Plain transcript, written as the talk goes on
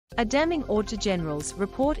A damning auditor-general's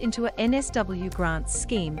report into a NSW grants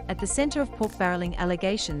scheme at the center of pork barreling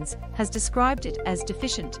allegations has described it as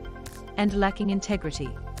deficient and lacking integrity.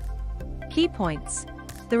 Key points.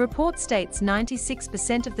 The report states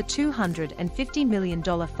 96% of the $250 million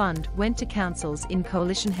fund went to councils in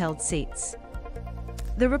coalition-held seats.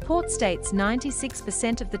 The report states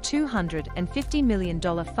 96% of the $250 million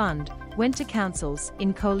fund went to councils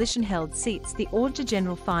in coalition-held seats. The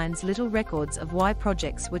Auditor-General finds little records of why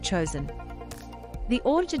projects were chosen. The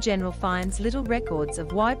Auditor-General finds little records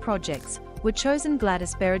of why projects were chosen.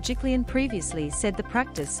 Gladys Berejiklian previously said the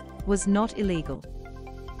practice was not illegal.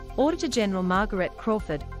 Auditor-General Margaret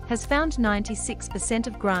Crawford has found 96%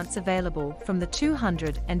 of grants available from the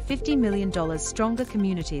 $250 million Stronger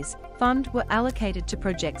Communities Fund were allocated to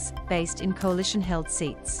projects based in coalition-held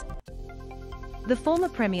seats. The former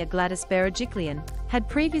Premier Gladys Berejiklian had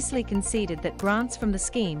previously conceded that grants from the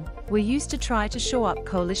scheme were used to try to shore up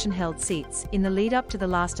coalition-held seats in the lead-up to the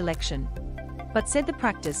last election, but said the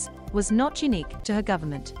practice was not unique to her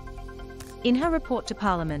government. In her report to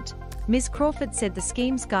Parliament, Ms. Crawford said the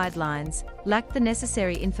scheme's guidelines lacked the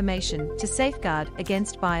necessary information to safeguard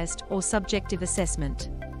against biased or subjective assessment.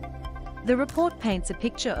 The report paints a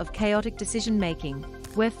picture of chaotic decision-making,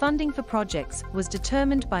 where funding for projects was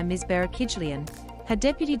determined by Ms. Berekijlian, her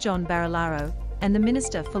deputy John Barilaro, and the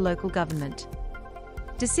Minister for Local Government.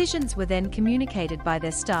 Decisions were then communicated by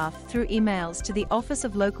their staff through emails to the Office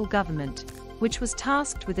of Local Government, which was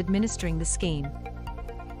tasked with administering the scheme.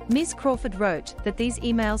 Ms. Crawford wrote that these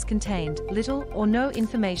emails contained little or no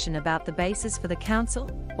information about the basis for the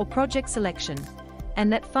council or project selection,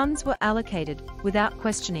 and that funds were allocated without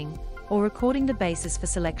questioning or recording the basis for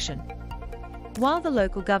selection. While the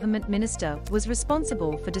local government minister was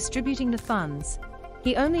responsible for distributing the funds,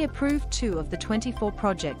 he only approved 2 of the 24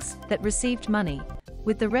 projects that received money,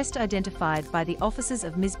 with the rest identified by the offices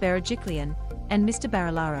of Ms. Berejiklian and Mr.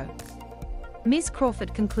 Barilaro. Ms.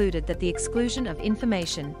 Crawford concluded that the exclusion of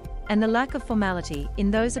information and the lack of formality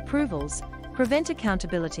in those approvals prevent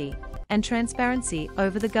accountability and transparency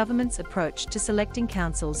over the government's approach to selecting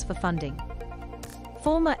councils for funding.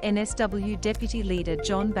 Former NSW Deputy Leader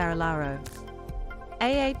John Barilaro.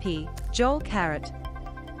 AAP, Joel Carrot.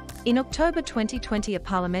 In October 2020, a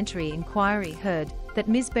parliamentary inquiry heard that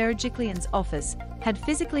Ms. Berejiklian's office had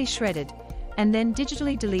physically shredded and then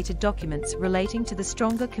digitally deleted documents relating to the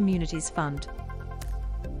Stronger Communities Fund.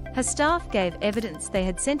 Her staff gave evidence they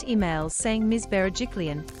had sent emails saying Ms.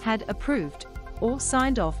 Berejiklian had approved or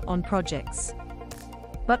signed off on projects.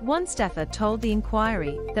 But one staffer told the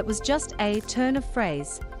inquiry that was just a turn of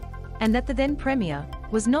phrase, and that the then Premier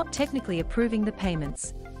was not technically approving the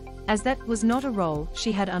payments, as that was not a role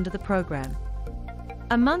she had under the program.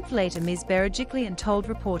 A month later, Ms. Berejiklian told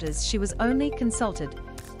reporters she was only consulted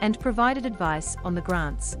and provided advice on the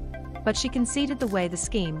grants, but she conceded the way the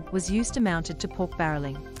scheme was used amounted to pork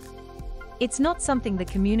barreling. "It's not something the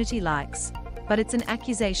community likes, but it's an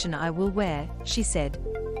accusation I will wear," she said.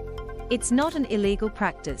 "It's not an illegal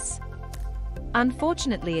practice.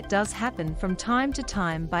 Unfortunately, it does happen from time to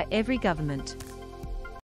time by every government."